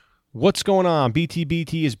What's going on?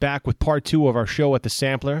 BTBT is back with part 2 of our show at the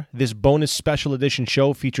Sampler. This bonus special edition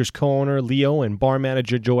show features co-owner Leo and bar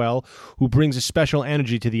manager Joel, who brings a special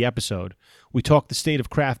energy to the episode. We talk the state of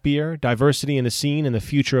craft beer, diversity in the scene, and the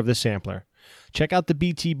future of the Sampler. Check out the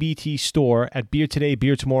BTBT store at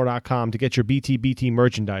beertodaybeertomorrow.com to get your BTBT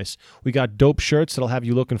merchandise. We got dope shirts that'll have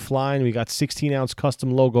you looking fly, and we got 16-ounce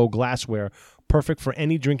custom logo glassware, perfect for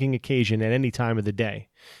any drinking occasion at any time of the day.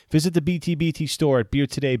 Visit the BTBT store at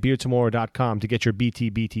beertodaybeertomorrow.com to get your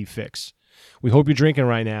BTBT fix. We hope you're drinking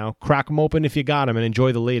right now. Crack them open if you got them and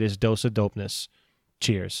enjoy the latest dose of dopeness.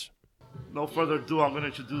 Cheers. No further ado, I'm going to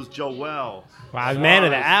introduce Joel. Wow, man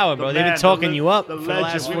of the hour, bro. They've been talking you up for the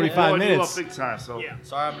last 45 minutes. Big time, so. Yeah.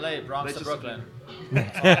 Sorry I'm late. Bronx to Brooklyn.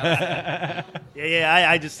 I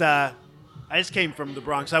just came from the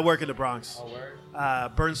Bronx. I work in the Bronx. Oh, word?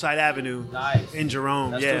 Burnside Avenue. Nice. In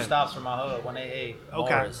Jerome. That's 2 stops from my hood. 188.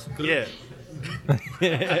 Okay. Morris. Yeah.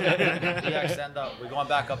 Stand up. We're going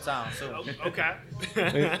back uptown soon. Okay.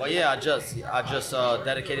 But yeah, I just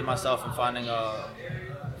dedicated myself in finding a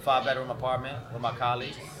 5-bedroom apartment with my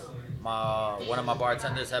colleagues. One of my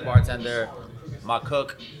bartenders, head bartender, my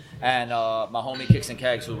cook, and my homie Kicks and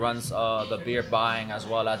Kegs, who runs the beer buying as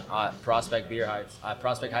well as Prospect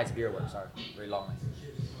Heights Beer Works. Sorry, very long.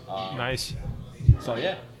 Nice. So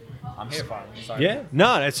yeah, I'm here for it. Sorry. Yeah,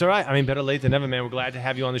 no, that's all right. I mean, better late than never, man. We're glad to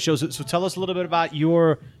have you on the show. So tell us a little bit about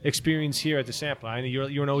your experience here at the Sampler. I know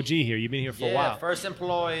you're an OG here. You've been here for a while. Yeah, first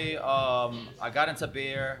employee. I got into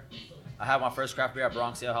beer. I had my first craft beer at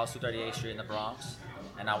Bronx Ale House, 238th Street in the Bronx.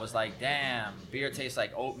 And I was like, damn, beer tastes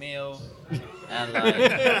like oatmeal and like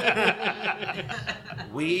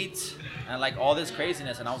wheat and like all this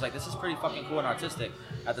craziness. And I was like, this is pretty fucking cool and artistic.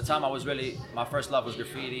 At the time, my first love was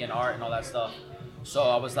graffiti and art and all that stuff. So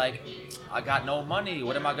I was like, I got no money.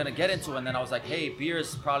 What am I going to get into? And then I was like, hey, beer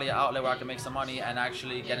is probably an outlet where I can make some money and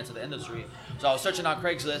actually get into the industry. So I was searching on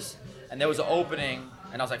Craigslist and there was an opening.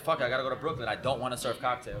 And I was like, fuck it, I got to go to Brooklyn. I don't want to serve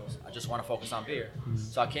cocktails. I just want to focus on beer.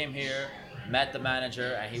 So I came here, met the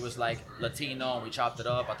manager, and he was like Latino, and we chopped it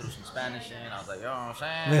up. I threw some Spanish in. I was like, you know what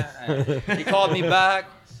I'm saying? And he called me back,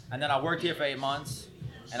 and then I worked here for 8 months.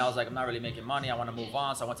 And I was like, I'm not really making money. I want to move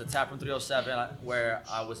on. So I went to Taproom 307, where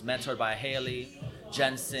I was mentored by Haley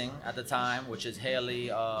Jensing at the time, which is Haley.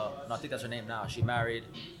 No, I think that's her name now. She married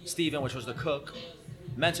Steven, which was the cook.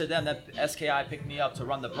 Mentored them. Then SKI picked me up to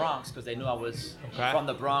run the Bronx because they knew I was from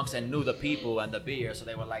the Bronx and knew the people and the beer. So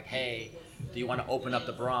they were like, hey, do you want to open up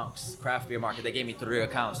the Bronx craft beer market? They gave me 3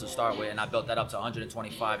 accounts to start with, and I built that up to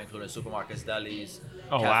 125, including supermarkets, delis,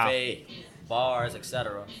 cafe, bars,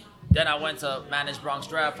 etc. Then I went to manage Bronx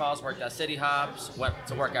Draft House, worked at City Hops, went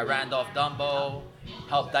to work at Randolph Dumbo,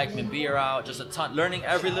 helped Dykeman Beer out, just a ton, learning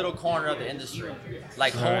every little corner of the industry,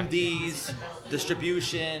 like Home D's,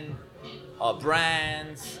 distribution,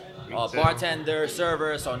 brands, bartender,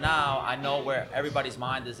 server. So now I know where everybody's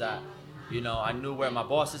mind is at. You know, I knew where my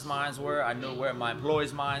boss's minds were. I knew where my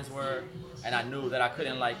employees' minds were. And I knew that I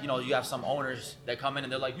couldn't, like, you know, you have some owners that come in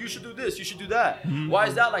and they're like, you should do this, you should do that. Mm-hmm. Why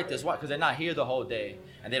is that like this? Why? Because they're not here the whole day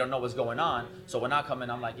and they don't know what's going on. So when I come in,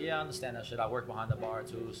 I'm like, yeah, I understand that shit. I work behind the bar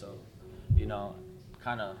too. So, you know,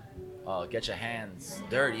 kind of get your hands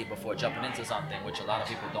dirty before jumping into something, which a lot of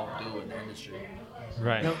people don't do in the industry.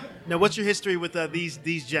 Right. Now, what's your history with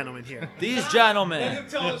these gentlemen here? These gentlemen. Let him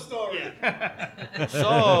tell the story. Yeah.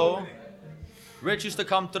 So, Rich used to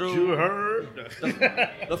come through. You heard?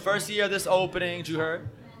 The first year of this opening, you heard?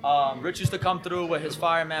 Rich used to come through with his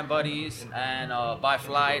fireman buddies and buy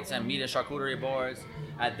flights and meet at charcuterie boards.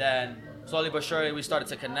 And then, slowly but surely, we started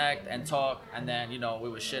to connect and talk. And then, you know, we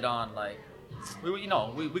would shit on, like, we're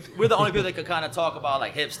the only people that could kind of talk about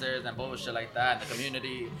like hipsters and bullshit like that and the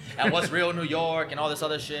community and what's real New York and all this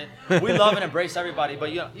other shit. We love and embrace everybody,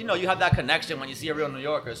 but you know you have that connection when you see a real New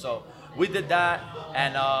Yorker. So we did that,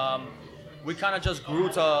 and we kind of just grew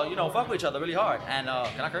to, you know, fuck with each other really hard. And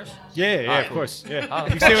can I curse? Yeah, of course. Yeah.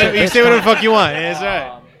 You can say whatever the fuck you want. Yeah, that's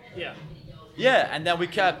right. Yeah. Yeah, and then we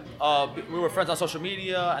kept, we were friends on social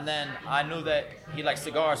media, and then I knew that he liked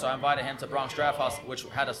cigars, so I invited him to Bronx Draft House, which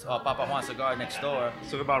had a Papa Juan cigar next door.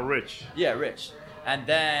 Talk about Rich. Yeah, Rich. And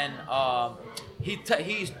then he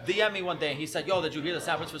DM'd me one day, and he said, yo, did you hear the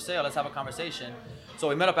samples for sale? Let's have a conversation. So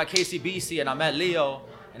we met up at KCBC, and I met Leo,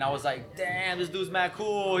 and I was like, damn, this dude's mad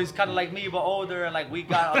cool. He's kind of like me, but older, and like we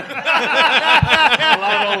got a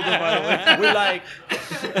lot older, by the way.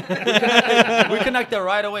 We connected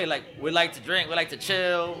right away. Like we like to drink, we like to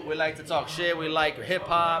chill, we like to talk shit, we like hip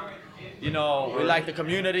hop. You know, we like the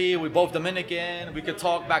community. We both Dominican. We could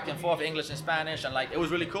talk back and forth English and Spanish, and like it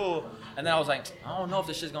was really cool. And then I was like, I don't know if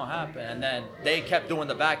this shit's gonna happen. And then they kept doing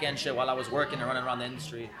the back end shit while I was working and running around the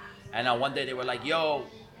industry. And one day they were like, yo,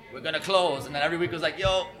 we're gonna close. And then every week it was like,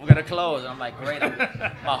 yo, we're gonna close. And I'm like, great.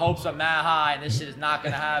 My hopes are mad high, and this shit is not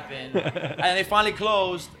gonna happen. And they finally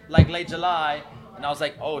closed like late July, and I was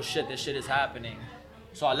like, oh shit, this shit is happening.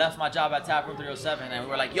 So I left my job at Taproom 307, and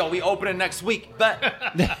we were like, yo, we open it next week, bet.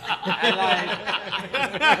 And like,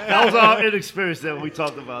 That was our inexperience that we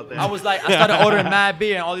talked about that. I was like, I started ordering mad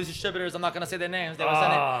beer, and all these distributors, I'm not gonna say their names,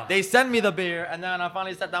 they send me the beer, and then I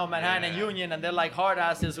finally sat down with Manhattan and Union, and they're like hard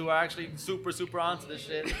asses who are actually super, super onto this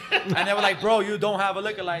shit. And they were like, bro, you don't have a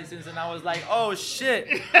liquor license, and I was like, oh shit.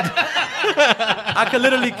 I could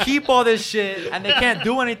literally keep all this shit, and they can't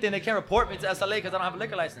do anything, they can't report me to SLA because I don't have a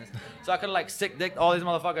liquor license. So I could like sick dick all these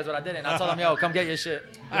motherfuckers, but I didn't. I told them, yo, come get your shit.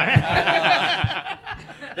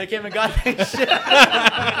 They came and got their shit.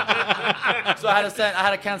 So I had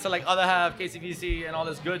to cancel like other half, KCBC, and all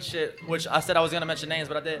this good shit, which I said I was gonna mention names,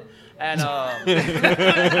 but I did. And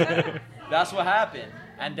that's what happened.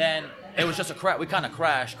 And then it was just a crash. We kind of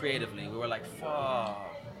crashed creatively. We were like, fuck.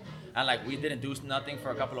 And like we didn't do nothing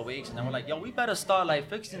for a couple of weeks, and then we're like, yo, we better start like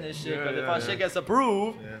fixing this shit, because if our shit gets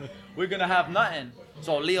approved, we're gonna have nothing.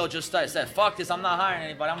 So Leo just said, fuck this, I'm not hiring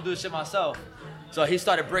anybody, I'm gonna do this shit myself. So he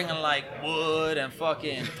started bringing like wood and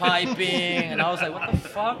fucking piping, and I was like, what the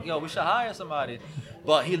fuck? Yo, we should hire somebody.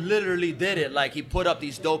 But he literally did it. Like he put up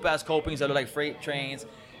these dope ass copings that are like freight trains.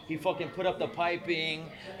 He fucking put up the piping.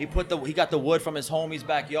 He got the wood from his homie's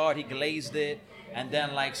backyard. He glazed it. And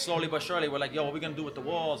then like slowly but surely, we're like, yo, what we gonna do with the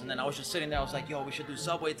walls? And then I was just sitting there. I was like, yo, we should do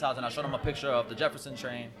subway tiles. And I showed him a picture of the Jefferson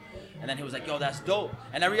train. And then he was like, yo, that's dope.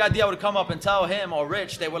 And every idea I would come up and tell him or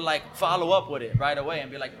Rich, they would like follow up with it right away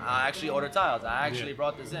and be like, I actually ordered tiles. I actually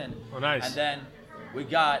brought this in. Oh, nice. And then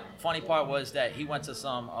funny part was that he went to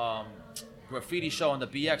some graffiti show in the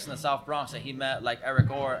BX in the South Bronx, and he met like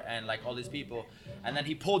Eric Orr and like all these people. And then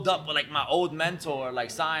he pulled up with like my old mentor,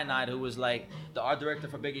 like Cyanide, who was like the art director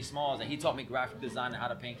for Biggie Smalls, and he taught me graphic design and how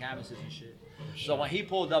to paint canvases and shit. So when he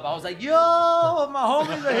pulled up, I was like, yo, my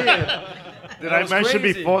homies are here. Did I mention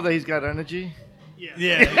before that he's got energy?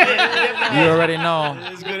 Yeah. You already know.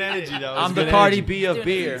 It's good energy, though. I'm the Cardi B of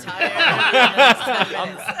beer.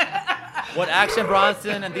 What Action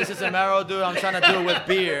Bronson and Desus and Mero do, I'm trying to do it with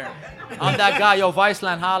beer. I'm that guy, yo,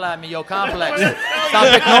 Viceland, holla at me, yo, Complex.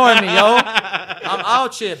 Stop ignoring me, yo. I'm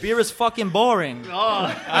out here. Beer is fucking boring.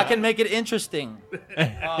 I can make it interesting.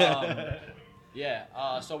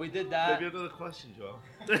 So we did that. Maybe another question, Joe.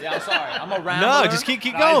 Yeah, I'm sorry. I'm a rambler. No, just keep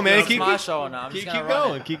going, man. It's my show now. I'm Keep just gonna run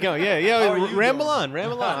going. it. Keep going. Yeah. How are you Ramble doing?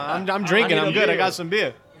 on. I'm drinking. I need I'm a good. I beer. got some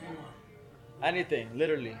beer. Anything,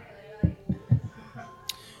 literally.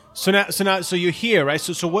 So you're here, right?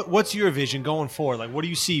 So what's your vision going forward? Like, what do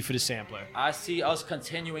you see for the sampler? I see us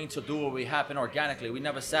continuing to do what we happen organically. We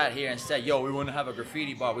never sat here and said, yo, we want to have a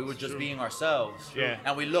graffiti bar. We were just being ourselves. Yeah.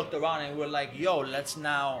 And we looked around and we were like, yo,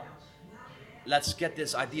 let's get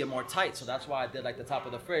this idea more tight. So that's why I did like the top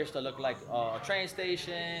of the fridge to look like a train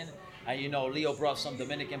station. And Leo brought some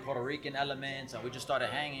Dominican, Puerto Rican elements, and we just started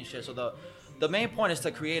hanging shit. So the main point is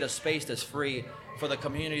to create a space that's free for the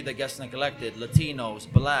community that gets neglected: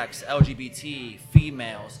 Latinos, blacks, LGBT,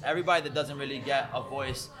 females, everybody that doesn't really get a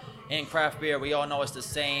voice in craft beer. We all know it's the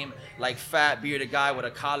same, like fat bearded guy with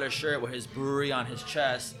a collar shirt with his brewery on his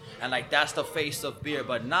chest, and like that's the face of beer.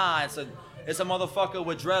 But nah, it's a motherfucker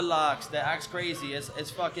with dreadlocks that acts crazy.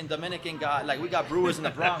 It's fucking Dominican guy. Like we got brewers in the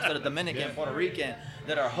Bronx that are Dominican, Puerto Rican,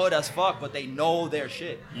 that are hood as fuck, but they know their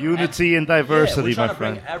shit. Unity and diversity, we're trying my to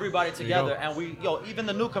bring friend. everybody together, and even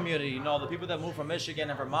the new community, the people that moved from Michigan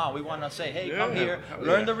and Vermont, we want to say, hey, come here,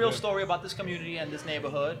 learn the real story about this community and this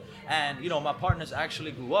neighborhood. And my partners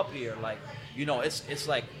actually grew up here. Like, it's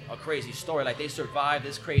like a crazy story. Like they survived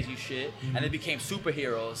this crazy shit, and they became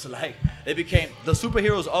superheroes. Like they became the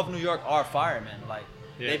superheroes of New York are firemen. Like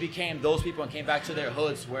they became those people and came back to their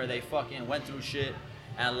hoods where they fucking went through shit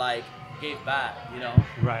and like gave back,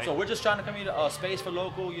 Right. So we're just trying to create a space for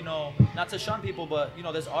local, not to shun people, but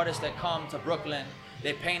there's artists that come to Brooklyn,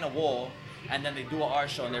 they paint a wall, and then they do an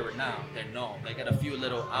art show and they're renowned. They're known. They get a few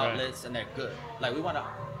little outlets and they're good. Like we want to,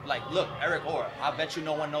 look, Eric Orr. I bet you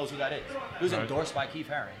no one knows who that is. He was endorsed by Keith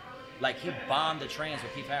Haring. Like he bombed the trains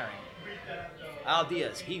with Keith Haring. Al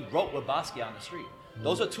Diaz, he wrote with Basquiat on the street.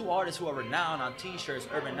 Those are two artists who are renowned on T-shirts,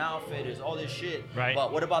 Urban Outfitters, all this shit. Right.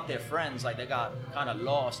 But what about their friends? Like they got kind of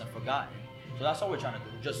lost and forgotten. So that's what we're trying to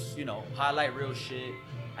do. Just highlight real shit,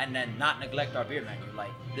 and then not neglect our beer menu.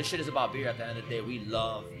 Like this shit is about beer. At the end of the day, we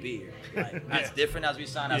love beer. Like as different as we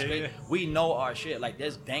sound, as great. We know our shit. Like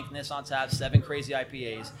there's dankness on tap, 7 crazy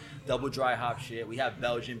IPAs, double dry hop shit. We have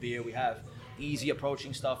Belgian beer. We have easy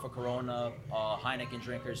approaching stuff for Corona, Heineken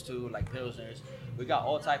drinkers too, like Pilsners. We got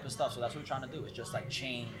all type of stuff, so that's what we're trying to do. It's just like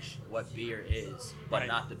change what beer is, but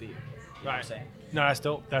not the beer. You know what I'm saying? No, that's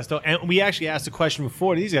dope. That's dope. And we actually asked the question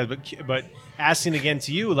before to these guys, but asking again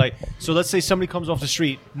to you, like, so let's say somebody comes off the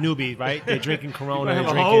street, newbie, right? They're drinking Corona. I have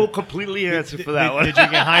they're a drinking, whole completely answer for that one. They're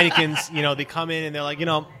drinking Heinekens. You know, they come in and they're like, you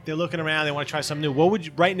know, they're looking around. They want to try something new. What would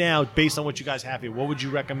you, right now, based on what you guys have here, what would you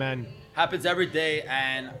recommend? Happens every day,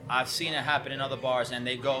 and I've seen it happen in other bars, and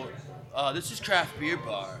they go, this is craft beer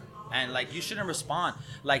bar. And like, you shouldn't respond.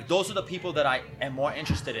 Like, those are the people that I am more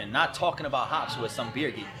interested in. Not talking about hops with some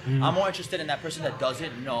beer geek. I'm more interested in that person that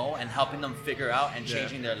doesn't know and helping them figure out and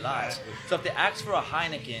changing their lives. So if they ask for a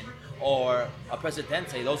Heineken or a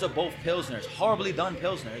Presidente, those are both Pilsners. Horribly done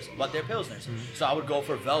Pilsners, but they're Pilsners. So I would go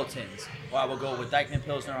for Veltins, or I would go with Dykeman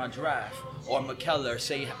Pilsner on draft, or McKellar,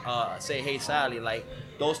 say Hey Sally. Like,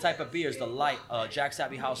 those type of beers, the light, Jack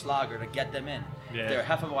Sabby House Lager to get them in. Yeah. If they're a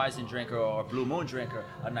Hefeweizen drinker or a Blue Moon drinker,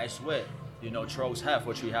 a nice wit. You know, Trogs Hef,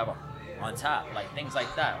 which we have on tap, like things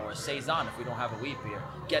like that. Or a Saison if we don't have a wheat beer.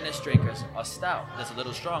 Guinness drinkers, a stout that's a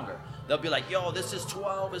little stronger. They'll be like, yo, this is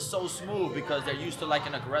 12, it's so smooth, because they're used to like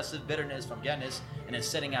an aggressive bitterness from Guinness, and it's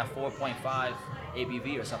sitting at 4.5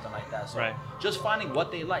 ABV or something like that. So just finding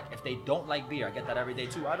what they like. If they don't like beer, I get that every day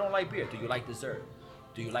too. I don't like beer. Do you like dessert?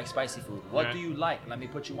 Do you like spicy food? What do you like? Let me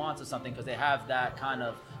put you on to something, because they have that kind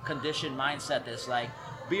of conditioned mindset that's like,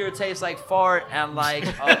 beer tastes like fart and like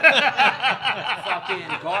fucking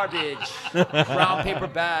garbage, brown paper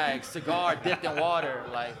bag, cigar dipped in water.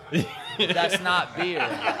 Like, that's not beer.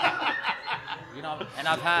 You know, and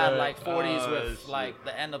I've had like 40s with like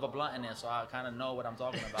the end of a blunt in it, so I kind of know what I'm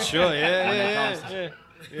talking about. Sure, yeah,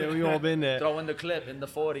 we all been there. Throw in the clip in the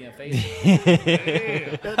 40 and face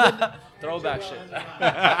it. Throwback shit.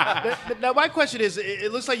 Now, my question is,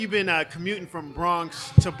 it looks like you've been commuting from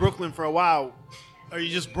Bronx to Brooklyn for a while. Are you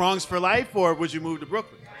just Bronx for life, or would you move to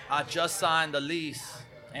Brooklyn? I just signed the lease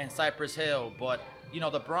in Cypress Hill, but you know,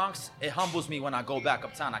 the Bronx, it humbles me when I go back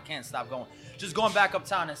uptown. I can't stop going. Just going back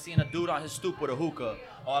uptown and seeing a dude on his stoop with a hookah,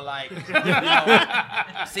 or like, you know,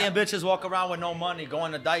 seeing bitches walk around with no money,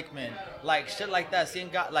 going to Dykeman, like shit like that. Seeing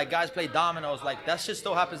guys play dominoes, like that shit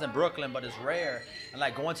still happens in Brooklyn, but it's rare. And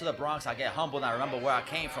like going to the Bronx, I get humbled. And I remember where I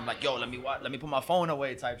came from. Like, yo, let me put my phone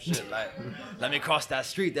away, type shit. Like, let me cross that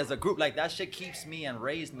street. There's a group like that. Shit keeps me and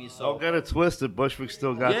raised me. So Don't get it twisted. Bushwick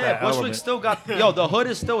still got that. yeah, Bushwick element. still got. Yo, the hood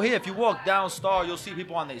is still here. If you walk down Star, you'll see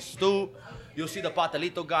people on their stoop. You'll see the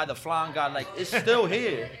Patelito guy, the flan guy. Like, it's still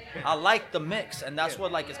here. I like the mix, and that's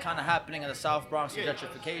what like is kind of happening in the South Bronx with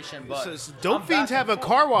gentrification. But So Dope Fiends have a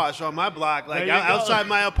car wash on my block, like There you go. outside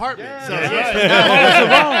my apartment. So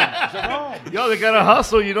Jerome. Yo, they gotta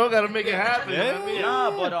hustle. You don't gotta make it happen.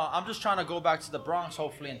 Nah, but I'm just trying to go back to the Bronx,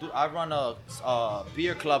 hopefully, and I run a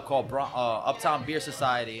beer club called Uptown Beer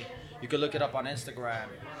Society. You can look it up on Instagram.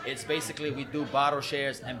 It's basically, we do bottle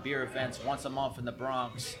shares and beer events once a month in the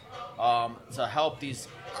Bronx to help these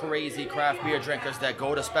crazy craft beer drinkers that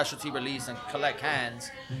go to specialty release and collect cans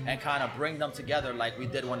and kind of bring them together. Like we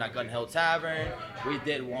did one at Gun Hill Tavern, we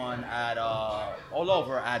did one at all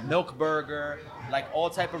over at Milk Burger, like all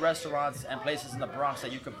type of restaurants and places in the Bronx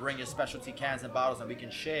that you could bring your specialty cans and bottles and we can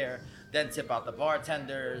share. Then tip out the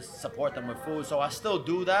bartenders, support them with food. So I still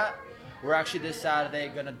do that. We're actually this Saturday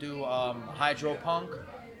gonna do Hydro Punk.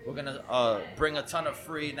 We're gonna bring a ton of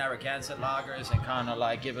free Narragansett lagers and kind of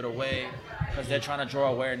like give it away because they're trying to draw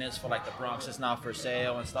awareness for like the Bronx is not for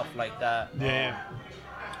sale and stuff like that. Yeah.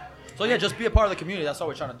 So yeah, just be a part of the community. That's all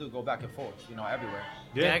we're trying to do. Go back and forth, you know, everywhere.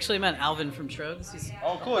 Yeah. I actually met Alvin from Trogs. He's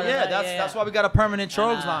Oh, cool. part of Yeah, that. that's why we got a permanent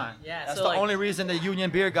Trogs And, line. yeah, That's so, the like- only reason the Union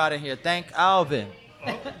Beer got in here. Thank Alvin.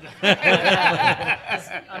 I'm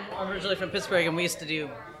originally from Pittsburgh, and we used to do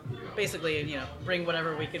basically, you know, bring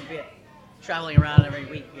whatever we could get traveling around every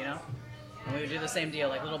week, you know? And we would do the same deal,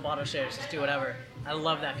 like little bottle shares, just do whatever. I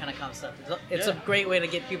love that kind of concept. It's a great way to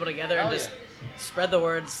get people together and just spread the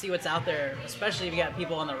word, see what's out there, especially if you got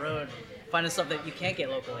people on the road finding stuff that you can't get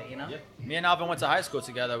locally, you know? Yeah. Me and Alvin went to high school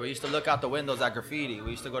together. We used to look out the windows at graffiti.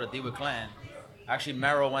 We used to go to DeWitt Clinton. Actually,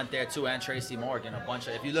 Merrill went there too, and Tracy Morgan. A bunch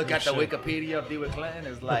of. If you look at the Wikipedia of DeWitt Clinton,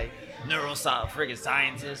 it's like friggin'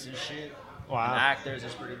 scientists and shit. Wow. And actors.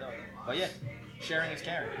 It's pretty dope. But yeah, sharing is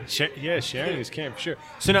caring. Sharing is caring for sure.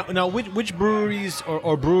 So now which breweries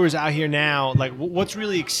or brewers out here now, like what's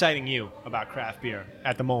really exciting you about craft beer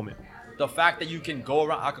at the moment? The fact that you can go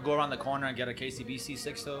around, I could go around the corner and get a KCBC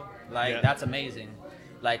 6-2. Like, that's amazing.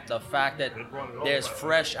 Like, the fact that there's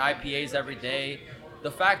fresh IPAs every day.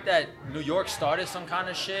 The fact that New York started some kind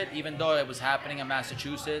of shit, even though it was happening in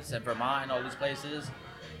Massachusetts and Vermont and all these places,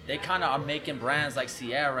 they kind of are making brands like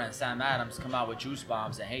Sierra and Sam Adams come out with juice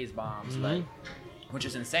bombs and haze bombs, like, which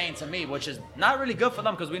is insane to me, which is not really good for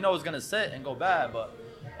them because we know it's going to sit and go bad, but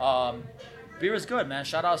beer is good, man.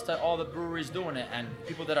 Shout outs to all the breweries doing it and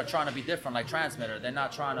people that are trying to be different, like Transmitter. They're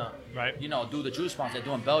not trying to, Right. you know, do the juice bombs. They're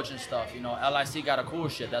doing Belgian stuff. You know, LIC got a cool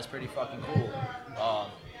shit. That's pretty fucking cool.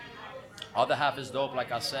 Other half is dope,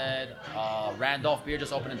 like I said. Randolph Beer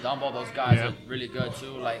just opened in Dumbo. Those guys Yeah. are really good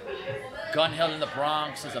too. Like Gun Hill in the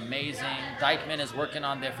Bronx is amazing. Dykeman is working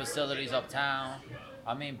on their facilities uptown.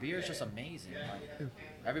 I mean, beer is just amazing. Like,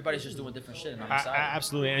 everybody's just doing different shit, and I'm excited.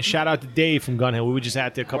 Absolutely. And shout out to Dave from Gun Hill. We were just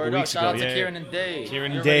out there a couple Word up, weeks shout ago. out to Yeah, Kieran and Dave.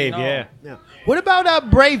 Kieran You and already Dave, know. yeah. Yeah. What about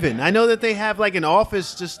Braven? I know that they have like an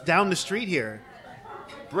office just down the street here.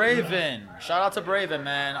 Braven. Shout out to Braven,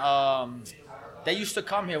 man. They used to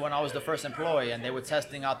come here when I was the first employee, and they were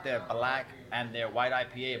testing out their black and their white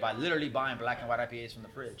IPA by literally buying black and white IPAs from the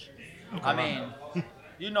fridge. I mean,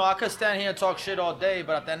 you know, I could stand here and talk shit all day,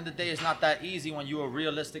 but at the end of the day, it's not that easy when you're a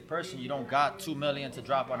realistic person. You don't got $2 million to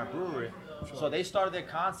drop on a brewery. So they started their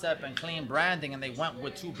concept and clean branding, and they went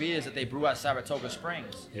with 2 beers that they brew at Saratoga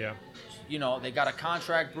Springs. Yeah. You know, they got a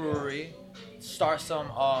contract brewery, start some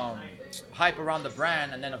hype around the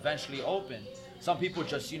brand, and then eventually open. Some people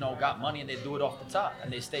just, you know, got money and they do it off the top,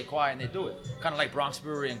 and they stay quiet and they do it. Kind of like Bronx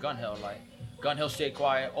Brewery and Gun Hill. Like, Gun Hill stayed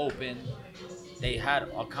quiet, open. They had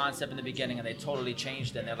a concept in the beginning and they totally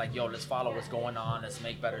changed it. And they're like, yo, let's follow what's going on. Let's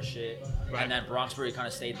make better shit. Right. And then Bronx Brewery kind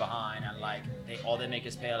of stayed behind, and like, all they make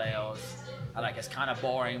is pale ales. And like, it's kind of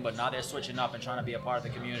boring, but now they're switching up and trying to be a part of the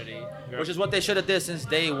community, which is what they should have did since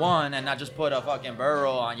day one, and not just put a fucking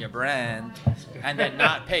burrow on your brand and then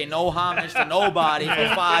not pay no homage to nobody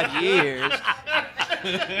for 5 years.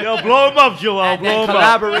 Yo, blow him up, Joel. And Blow then him up.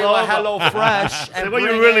 collaborate Blow with him up. HelloFresh Say and what you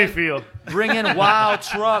bring really in- feel. bring in wild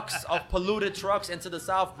trucks of polluted trucks into the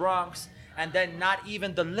South Bronx, and then not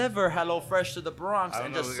even deliver HelloFresh to the Bronx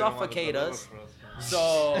and just suffocate us.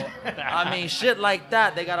 So, I mean, shit like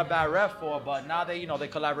that, they got a bad rep for, but now they, you know, they're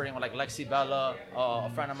collaborating with like Lexi Bella, a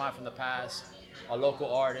friend of mine from the past, a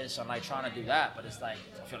local artist, and like trying to do that, but it's like,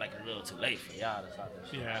 I feel like a little too late for y'all. That's not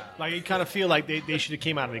this shit. Yeah. Like, you kind of feel like they should have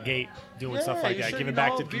came out of the gate doing stuff like you that, should, giving you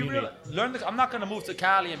back know, to the be community. real. I'm not gonna move to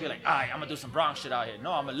Cali and be like, all right, I'm gonna do some Bronx shit out here.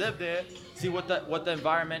 No, I'm gonna live there, see what the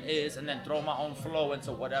environment is, and then throw my own flow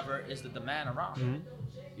into whatever is the demand around.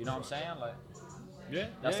 You know what I'm saying? Like, Yeah.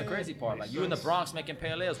 that's the crazy part. Like, you in the Bronx making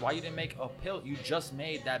pale ales. Why you didn't make a pill? You just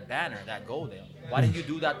made that banner, that gold ale. Why didn't you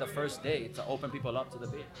do that the first day to open people up to the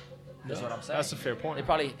beer? That's what I'm saying. That's a fair point. They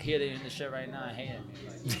probably hear it in the shit right now and hating me.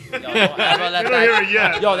 Like, yo, don't ever let You don't hear it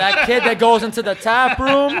yet. Yo, that kid that goes into the tap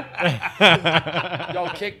room, yo,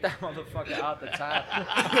 kick that motherfucker out the tap.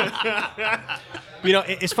 You know,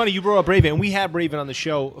 it's funny you brought up Braven, and we had Braven on the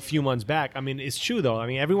show a few months back. I mean, it's true though. I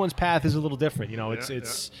mean, everyone's path is a little different. You know, it's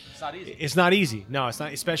It's not easy. it's not easy. No, it's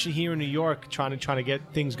not. Especially here in New York, trying to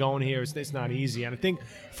get things going here, it's not easy. And I think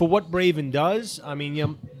for what Braven does, I mean, you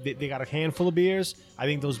know, they got a handful of beers. I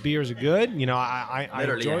think those beers are good. You know, I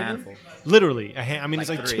Literally a enjoy handful. them. Literally, I mean, Like it's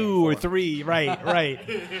like 3, 2 or 4. 3. Right.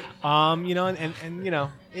 You know, and you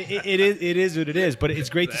know, it is what it is. But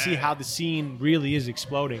it's great to see how the scene really is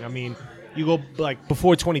exploding. I mean, you go like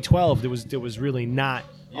before 2012, there was really not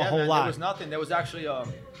a whole man, lot. There was nothing. There was actually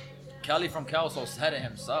Kelly from Kelso said it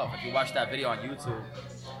himself. If you watch that video on YouTube,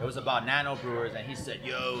 it was about nano brewers, and he said,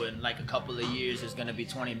 "Yo, in like a couple of years, there's gonna be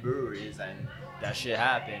 20 breweries," and that shit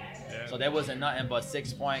happened. So there wasn't nothing but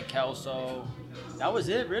 6 Point, Kelso. That was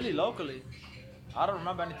it, really, locally. I don't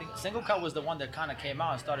remember anything. Single Cut was the one that kind of came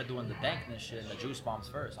out and started doing the dankness shit and the juice bombs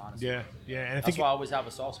first, honestly. Yeah, and I That's think. why I always have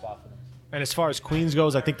a soft spot for them. And as far as Queens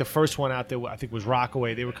goes, I think the first one out there, I think was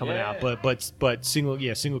Rockaway. They were coming Yeah. out, but single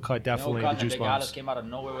cut definitely Single the Cut juice and Big Alice bombs. came out of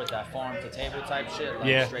nowhere with that farm to table type shit, like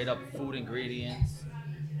Yeah. straight up food ingredients.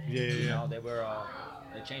 You Yeah. know, they were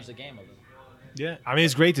they changed the game a little. Yeah, I mean,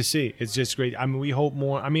 it's great to see. It's just great. I mean, we hope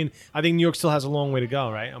more. I mean, I think New York still has a long way to go,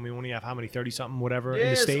 right? I mean, when you have how many, 30-something, whatever,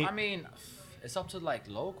 in the state? I mean, it's up to like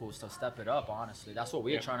locals to step it up. Honestly, that's what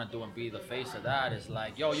we're trying to do and be the face of that. Is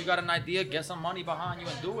like, yo, you got an idea, get some money behind you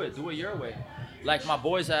and do it your way. Like my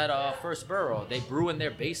boys at First Borough, they brew in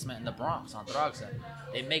their basement in the Bronx on Throxton.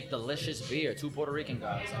 They make delicious beer, 2 Puerto Rican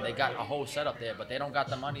guys, and they got a whole setup there, but they don't got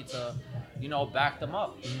the money to, you know, back them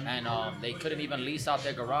up. And they couldn't even lease out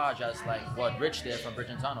their garage as like what Rich did from Bridge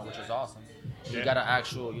and Tunnel, which is awesome. He got an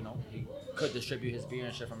actual, you know, he could distribute his beer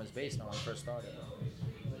and shit from his basement when he first started.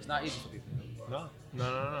 It's not easy for people. No.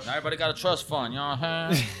 Now everybody got a trust fund, you know what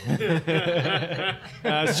I'm saying?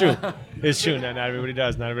 It's true. It's true. Not everybody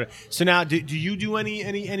does. Not everybody. So now, do you do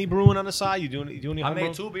any brewing on the side? You do any I home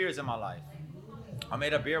made brew? 2 beers in my life. I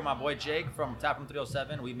made a beer with my boy Jake from Taproom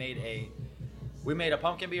 307. We made a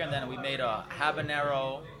pumpkin beer, and then we made a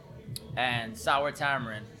habanero and sour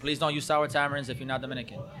tamarind. Please don't use sour tamarinds if you're not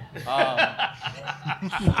Dominican.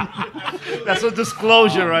 That's a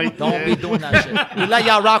disclosure, right? Don't there. be doing that shit. We let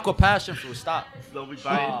y'all rock with passion fruit. Stop. Don't be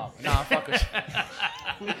biting. Nah, fuck it.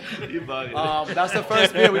 You bugging. That's the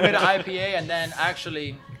first beer. We made an IPA, and then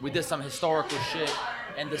actually we did some historical shit.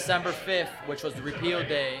 And December 5th, which was the repeal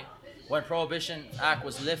day, when Prohibition Act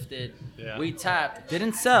was lifted, we tapped,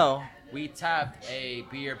 didn't sell, we tapped a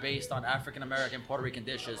beer based on African American Puerto Rican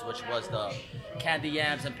dishes, which was the Candy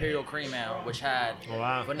Yams Imperial Cream Ale, which had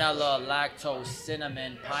vanilla, lactose,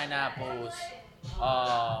 cinnamon, pineapples,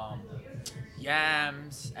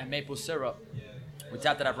 yams, and maple syrup. We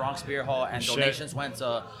tapped it at Bronx Beer Hall, and donations went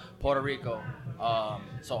to Puerto Rico.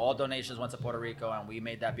 So all donations went to Puerto Rico, and we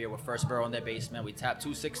made that beer with First Barrel in their basement. We tapped 2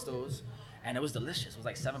 Sixtos, and it was delicious. It was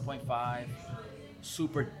like 7.5.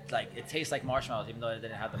 Super, like, it tastes like marshmallows, even though it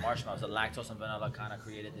didn't have the marshmallows. The lactose and vanilla kind of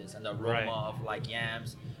created this, and the aroma of like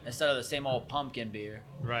yams instead of the same old pumpkin beer.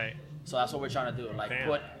 Right. So that's what we're trying to do. Like,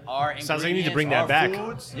 put our ingredients, Sounds like you need to bring that our back.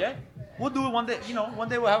 Foods. Yeah, we'll do it one day. You know, one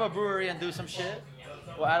day we'll have a brewery and do some shit.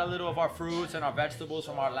 We'll add a little of our fruits and our vegetables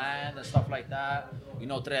from our land and stuff like that. You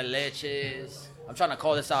know, tres leches. I'm trying to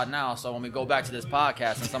call this out now, so when we go back to this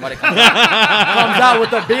podcast and somebody comes out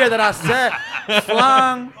with the beer that I said,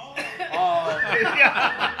 flan,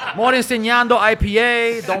 more enseñando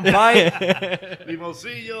IPA, don't bite.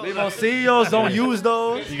 Limoncillos, don't use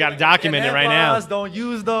those. You got to document it right now. Don't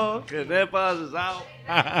use those. Canepas is out.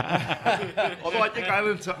 Although I think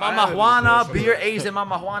Mama Juana, beer aged in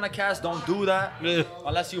Mama Juana cast, don't do that.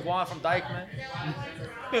 Unless you want from Dykeman.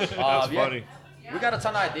 That's funny. We got a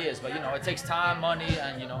ton of ideas, but, you know, it takes time, money,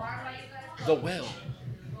 and, you know, the will.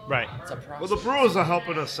 Right. It's a process. Well, the brewers are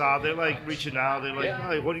helping us out. They're like reaching out. They're like,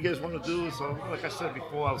 hey, what do you guys want to do? So, like I said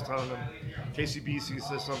before, I was telling them, KCBC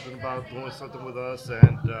said something about doing something with us,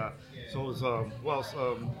 and so it was,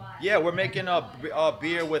 yeah, we're making a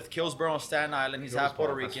beer with Killsborough on Staten Island. He's half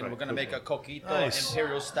Puerto Rican. right. We're gonna make a Coquito Nice.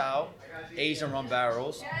 Imperial Stout, Asian rum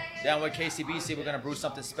barrels. Then with KCBC, we're gonna brew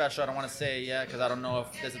something special. I don't want to say it yet because I don't know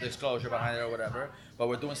if there's a disclosure behind it or whatever. But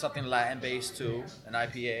we're doing something Latin-based too, an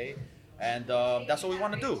IPA. And that's what we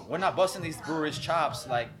want to do. We're not busting these breweries' chops.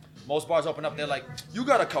 Like, most bars open up, they're like, you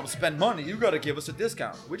got to come spend money. You got to give us a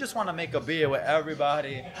discount. We just want to make a beer with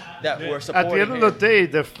everybody that we're supporting. at the end here. of the day,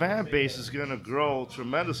 the fan base is going to grow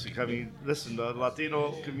tremendously. I mean, listen, the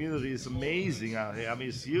Latino community is amazing out here. I mean,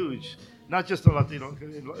 it's huge. Not just the Latino,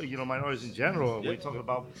 you know, minorities in general. We're talking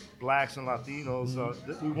about blacks and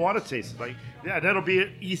Latinos. We want to taste it. Like, yeah, that'll be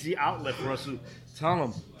an easy outlet for us to tell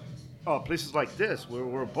them. Oh, places like this, where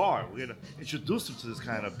we're a bar, we're gonna introduce them to this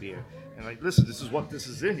kind of beer, and like, listen, this is what this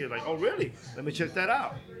is in here. Like, oh, really? Let me check that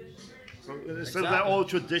out. So instead of that old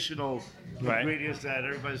traditional ingredients that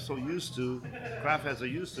everybody's so used to, craft heads are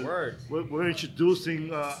used to, we're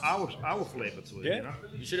introducing our flavor to it. Yeah. You know?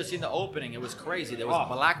 You should have seen the opening. It was crazy. There was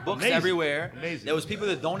black books amazing. everywhere. Amazing. There was people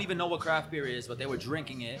that don't even know what craft beer is, but they were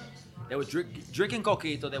drinking it. They were drinking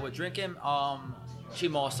Coquito. They were drinking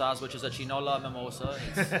Chimosas, which is a Chinola mimosa.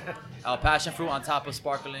 It's passion fruit on top of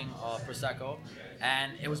sparkling Prosecco.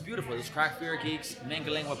 And it was beautiful. There's craft beer geeks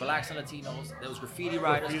mingling with blacks and Latinos. There was graffiti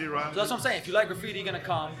writers. So that's what I'm saying. If you like graffiti, you're going to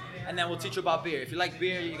come, and then we'll teach you about beer. If you like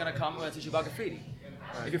beer, you're going to come, we're going to teach you about graffiti.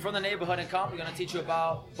 Right. If you're from the neighborhood and come, we're going to teach you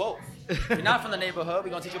about both. If you're not from the neighborhood,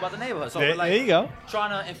 we're going to teach you about the neighborhood. So we're like, there you go.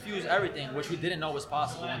 trying to infuse everything, which we didn't know was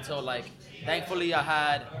possible until, like, thankfully I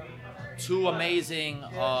had two amazing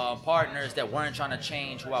partners that weren't trying to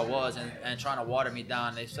change who I was and trying to water me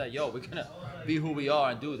down. They said, yo, we're going to be who we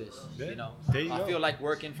are and do this. You know, There you I go. feel like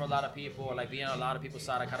working for a lot of people, or like being on a lot of people's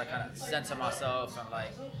side, I kind of censor myself and like,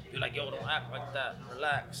 be like, yo, don't act like that.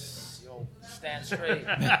 Relax. Yo, stand straight.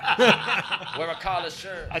 Wear a collared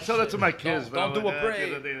shirt. I tell that to my kids, Don't but do a at the end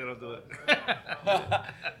braid. of the day, they don't do it.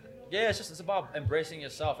 Yeah, it's about embracing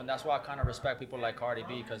yourself, and that's why I kind of respect people like Cardi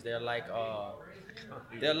B, because they're like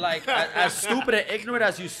as stupid and ignorant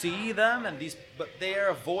as you see them, but they're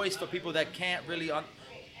a voice for people that can't really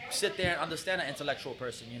sit there and understand an intellectual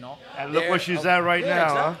person, you know. And look where she's at right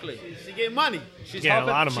now, huh? Exactly. She get money. She's getting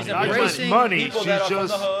a lot of She's money. Not just embracing money, people she's that are from the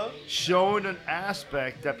just hood. showing an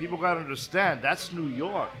aspect that people gotta understand. That's New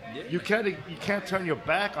York. Yeah. You can't turn your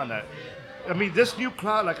back on that. I mean, this new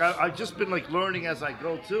crowd, like I've just been like learning as I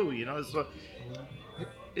go too. You know, so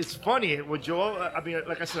it's funny with Joel. I mean,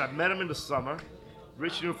 like I said, I met him in the summer.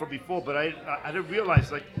 Rich knew him from before, but I didn't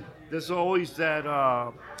realize like there's always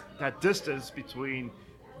that distance between.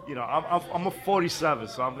 You know, I'm a 47,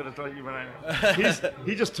 so I'm gonna tell you right now.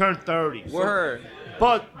 He just turned 30. So, Word.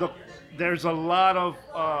 but there's a lot of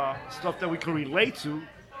stuff that we can relate to.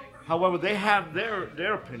 However, they have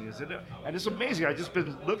their opinions, and it's amazing. I just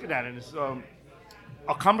been looking at it. And it's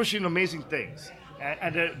accomplishing amazing things,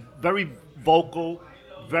 and they're very vocal,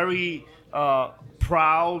 very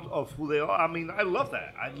proud of who they are. I mean, I love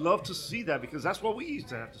that. I love to see that because that's what we used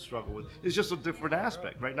to have to struggle with. It's just a different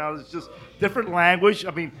aspect. Right now, it's just different language.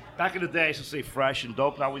 I mean, back in the day, I used to say fresh and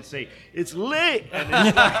dope. Now we'd say it's lit and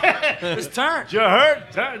it's It's turned. you heard?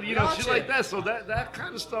 Turn, you know, Gotcha. shit like that. So that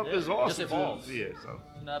kind of stuff is awesome. Just evolves. Yeah, so.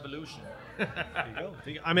 An evolution.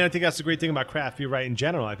 I mean, I think that's the great thing about craft beer, right? In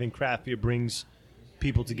general, I think craft beer brings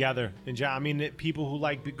people together. I mean, people who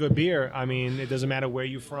like good beer. I mean, it doesn't matter where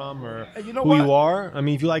you're from or And you know who what? you are. I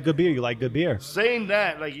mean, if you like good beer, you like good beer. Saying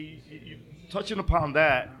that, like you touching upon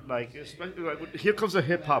that, like especially like here comes the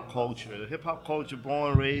hip hop culture. The hip hop culture,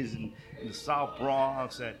 born and raised in the South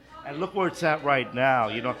Bronx, and look where it's at right now.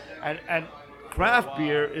 You know, and craft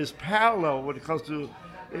beer is parallel when it comes to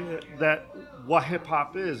that what hip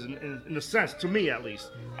hop is in a sense, to me at least.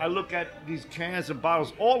 I look at these cans and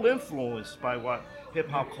bottles, all influenced by what hip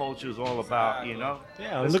hop culture is all about. You know.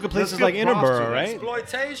 Yeah, Let's- look at let's places give like props to Interboro, that. right?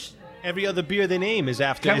 Exploitation. Every other beer they name is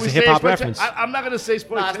after Can is we a say hip hop exploitation? reference. I'm not going to say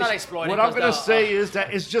exploitation. not exploiting What I'm because going to the- say is that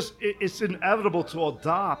it's inevitable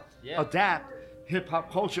to Yeah. adapt hip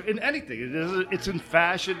hop culture in anything. It's in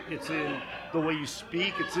fashion. It's in the way you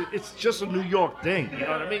speak. It's just a New York thing. You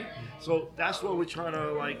know what I mean? So that's what we're trying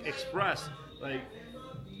to like express. Like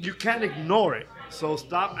you can't ignore it. So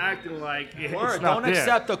stop acting like it's Word, not don't there.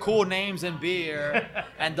 accept the cool names in beer,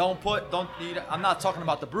 and I'm not talking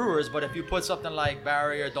about the brewers, but if you put something like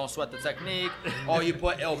Barrier, Don't Sweat the Technique, or you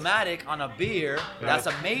put Illmatic on a beer, that's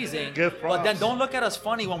amazing. Give But then props. don't look at us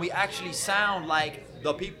funny when we actually sound like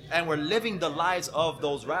the people, and we're living the lives of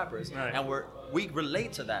those rappers, Right. and we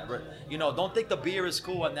relate to that. You know, don't think the beer is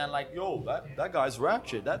cool and then like, yo, that guy's rap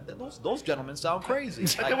shit. Those gentlemen sound crazy.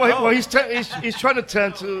 I Like, think no. what he's trying to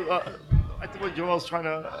tend to. I think what Joel's trying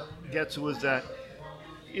to get to is that,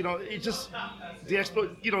 you know, it just the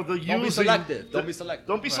the Don't be using. selective. Don't be selective.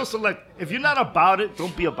 Don't be so selective. If you're not about it,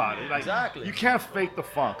 don't be about it. Like, Exactly. You can't fake the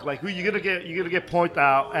funk. Like you're gonna get pointed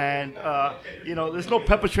out, and there's no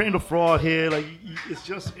perpetrating the fraud here. Like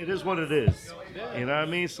it is what it is. You know what I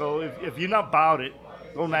mean? So if you're not about it,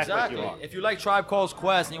 don't act Exactly. like you are. If you like Tribe Called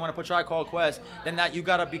Quest and you want to put Tribe Called Quest, then that you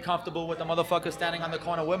gotta be comfortable with the motherfucker standing on the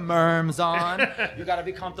corner with merms on. You gotta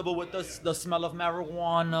be comfortable with the smell of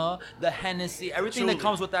marijuana, the Hennessy, everything that Truly.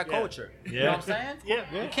 comes with that Yeah. culture. You know what I'm saying?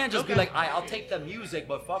 Yeah. You can't just be like, I'll take the music,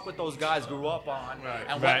 but fuck what those guys grew up on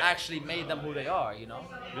and what Right. actually made them who they are. You know?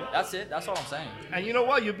 That's it. That's all I'm saying. And you know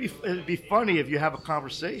what? It'd be funny if you have a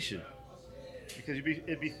conversation. Because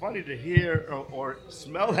it'd be funny to hear or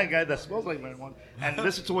smell that guy that smells like marijuana and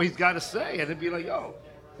listen to what he's got to say, and it'd be like, yo,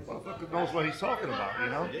 motherfucker knows what he's talking about, you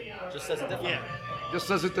know? Just says it differently. Just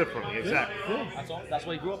says it differently, exactly. That's all. That's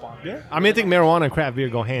what he grew up on. Yeah. I mean, I think marijuana and craft beer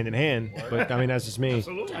go hand in hand, but I mean, that's just me.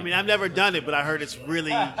 Absolutely. I mean, I've never done it, but I heard it's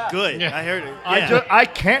really good. I heard it. I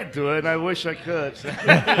can't do it, and I wish I could.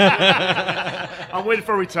 I'm waiting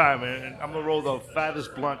for retirement, and I'm gonna roll the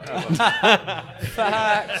fattest blunt ever.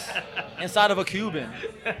 Facts. Inside of a Cuban.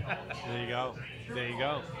 There you go. There you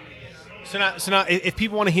go. So now, if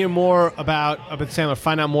people want to hear more about the Sampler,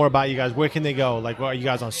 find out more about you guys, where can they go? Like, are you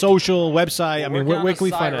guys on social, website? I mean, We're where on can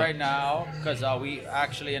we the find site out? right now because we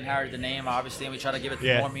actually inherited the name, obviously, and we try to give it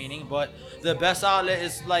Yeah. more meaning. But the best outlet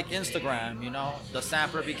is like Instagram, you know, the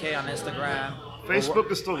Sampler BK on Instagram.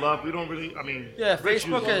 Facebook is still up. We don't really. I mean, Yeah, Rich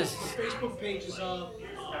Facebook uses is. Facebook page is up.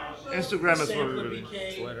 Instagram is what we Sampler really.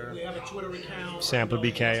 BK. Twitter. We have a Twitter account. Sampler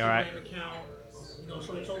BK, all right. Instagram account.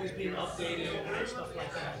 So it's always being updated and stuff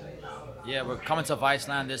like that. Yeah, we're coming to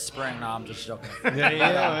Viceland this spring. Nah, I'm just joking.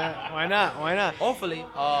 Yeah. Why not? Why not? Hopefully.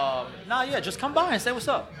 Just come by and say what's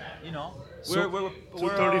up. You know, we're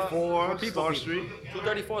 234 we're people. Star Street.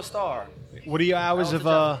 234 Star. What are your hours of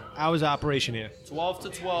operation here? 12 to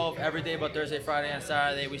 12 every day, but Thursday, Friday, and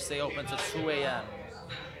Saturday we stay open to 2 a.m.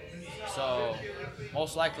 So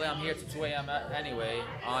most likely I'm here to 2 a.m. anyway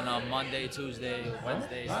on a Monday, Tuesday,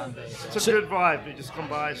 Wednesday, Sunday. So. It's a good vibe. You just come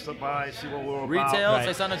by, stop by, see what we're about. Retail, Right.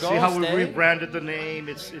 say something to go, See how we stay. rebranded the name.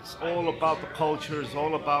 It's all about the culture. It's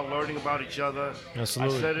all about learning about each other.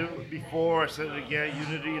 Absolutely. I said it before. I said it again.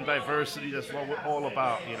 Unity and diversity. That's what we're all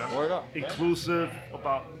about. You know, Word up. inclusive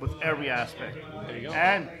with every aspect. There you go.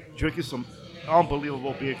 And drinking some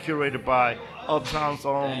unbelievable beer curated by Uptown's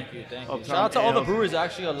own. Thank you. Uptown Shout out to all the Ales. breweries that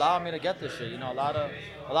actually allow me to get this shit. You know, a lot of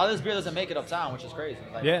this beer doesn't make it uptown, which is crazy.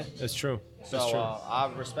 Like, Yeah, that's true. So That's true.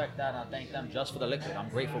 I respect that and I thank them just for the liquid. I'm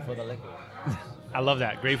grateful for the liquid. I love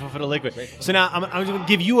that. Grateful for the liquid. So now I'm going to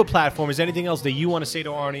give you a platform. Is there anything else that you want to say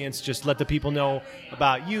to our audience? Just let the people know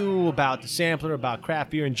about you, about the Sampler, about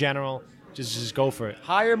craft beer in general. Just go for it.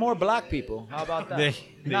 Hire more black people. How about that? There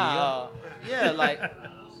you yeah, like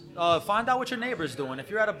find out what your neighbor's doing. If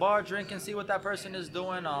you're at a bar drinking, see what that person is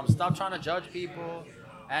doing. Stop trying to judge people,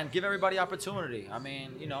 and give everybody opportunity. I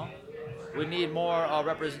mean, we need more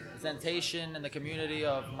representation in the community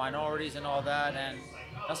of minorities and all that, and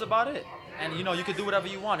that's about it. And you can do whatever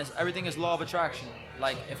you want. Everything is law of attraction.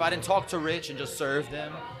 Like, if I didn't talk to Rich and just served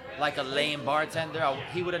him like a lame bartender,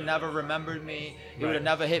 he would have never remembered me. He would have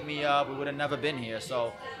never hit me up. We would have never been here.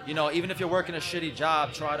 So, even if you're working a shitty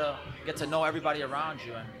job, try to get to know everybody around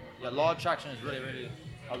you. And law of attraction is really, really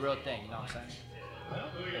a real thing. You know what I'm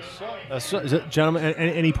saying? Gentlemen,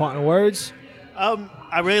 any partner words?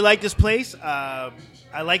 I really like this place. I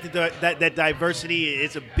like that diversity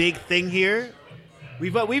is a big thing here.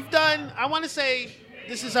 We've done. I want to say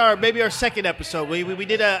this is maybe our second episode. We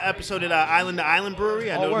did an episode at Island to Island Brewery.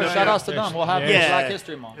 Shout outs to them. We'll have Black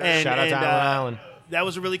History Month. Shout out to Island. That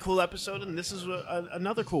was a really cool episode, and this is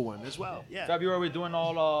another cool one as well. Yeah. February we're doing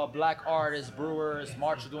all black artists, brewers.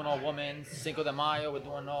 March we're doing all women. Cinco de Mayo we're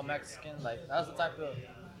doing all Mexican. Like, that's the type of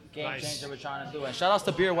game changer we're trying to do. And shout outs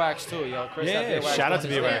to Beer Wax too, yo. Chris at Beer Wax. Shout out to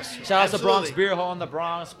Beer Wax. Shout outs to Bronx Beer Hall in the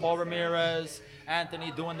Bronx. Paul Ramirez,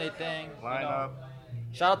 Anthony doing their thing.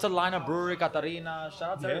 Shout out to Lineup Brewery, Katarina.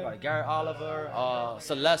 Shout out to everybody. Garrett Oliver,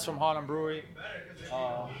 Celeste from Harlem Brewery.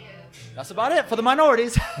 That's about it for the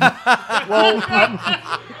minorities. Well,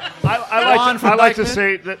 I like to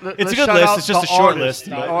say that it's a good list. It's just a short list.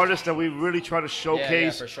 The artists that we really try to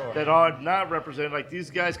showcase for sure. that are not represented. Like, these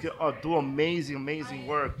guys do amazing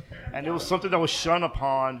work, and it was something that was shunned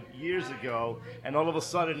upon years ago, and all of a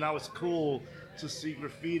sudden now it's cool to see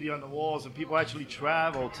graffiti on the walls, and people actually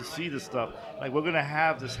travel to see this stuff. Like, we're gonna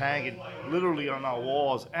have this hanging literally on our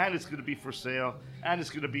walls, and it's gonna be for sale, and it's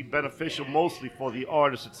gonna be beneficial mostly for the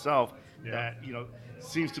artist itself that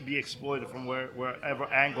seems to be exploited from wherever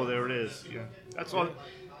angle there it is. That's all.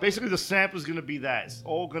 Basically, the sample is gonna be that. It's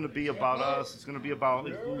all gonna be about us. It's gonna be about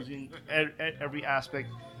including every aspect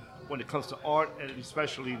when it comes to art, and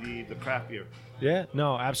especially the craft beer. Yeah,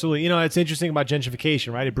 no, absolutely. It's interesting about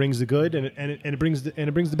gentrification, right? It brings the good and it brings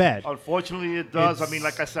the bad. Unfortunately, it does. I mean,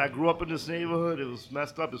 like I said, I grew up in this neighborhood. It was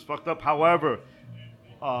messed up. It's fucked up. However,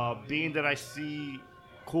 being that I see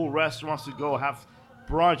cool restaurants to go have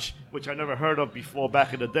brunch, which I never heard of before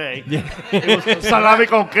back in the day. It was salami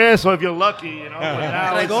con queso if you're lucky, But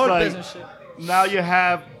now it's like, now you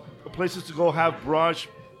have places to go have brunch.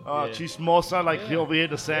 Chismosa, like over here,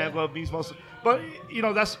 the Sandler, Mismosa. But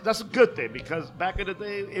that's a good thing, because back in the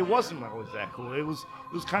day it wasn't always that cool. It was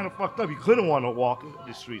kind of fucked up. You couldn't want to walk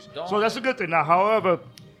the streets. So that's a good thing. Now, however,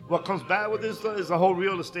 what comes bad with this is the whole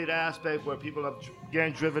real estate aspect, where people are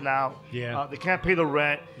getting driven out. They can't pay the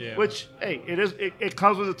rent. Which, hey, it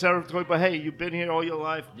comes with the territory. But hey, you've been here all your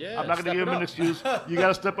life. I'm not going to give them an excuse. You got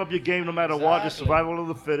to step up your game no matter what. The survival of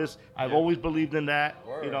the fittest. I've always believed in that.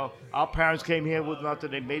 Word. Our parents came here with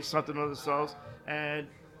nothing. They made something of themselves, and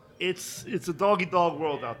it's a dog-eat-dog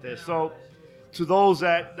world out there. So, to those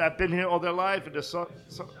that have been here all their life, and they're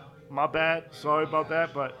my bad, sorry about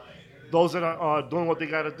that, but those that are doing what they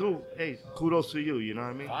got to do, hey, kudos to you. You know what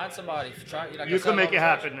I mean? Find somebody. Try. You can make it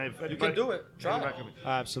happen. You can do it. Try.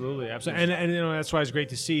 Absolutely. And that's why it's great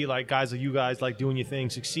to see guys like you guys doing your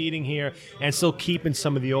thing, succeeding here, and still keeping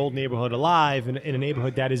some of the old neighborhood alive in a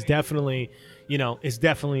neighborhood that is definitely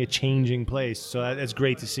a changing place. So that's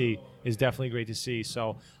great to see. It's definitely great to see.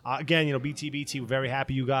 So, again, BTBT, we're very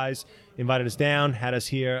happy you guys invited us down, had us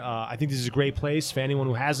here. I think this is a great place for anyone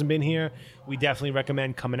who hasn't been here. We definitely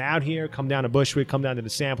recommend coming out here. Come down to Bushwick, come down to the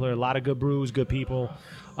Sampler. A lot of good brews, good people.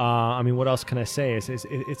 I mean, what else can I say?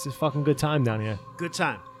 It's a fucking good time down here. Good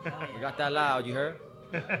time. We got that loud, you heard?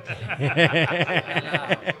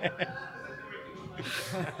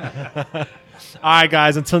 All right,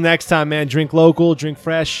 guys, until next time, man, drink local, drink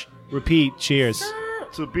fresh, repeat. Cheers.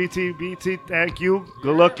 To BT, thank you.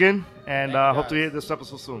 Good looking, and hope to hear this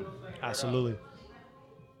episode soon. Absolutely.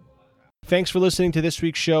 Thanks for listening to this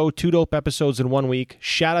week's show. 2 dope episodes in 1 week.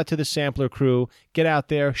 Shout out to the Sampler crew. Get out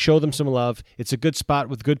there, show them some love. It's a good spot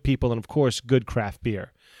with good people and, of course, good craft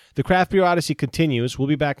beer. The Craft Beer Odyssey continues. We'll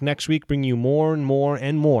be back next week bringing you more and more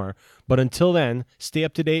and more. But until then, stay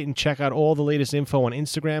up to date and check out all the latest info on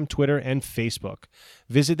Instagram, Twitter, and Facebook.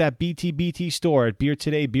 Visit that BTBT store at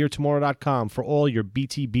beertodaybeertomorrow.com for all your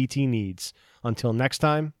BTBT needs. Until next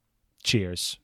time, cheers.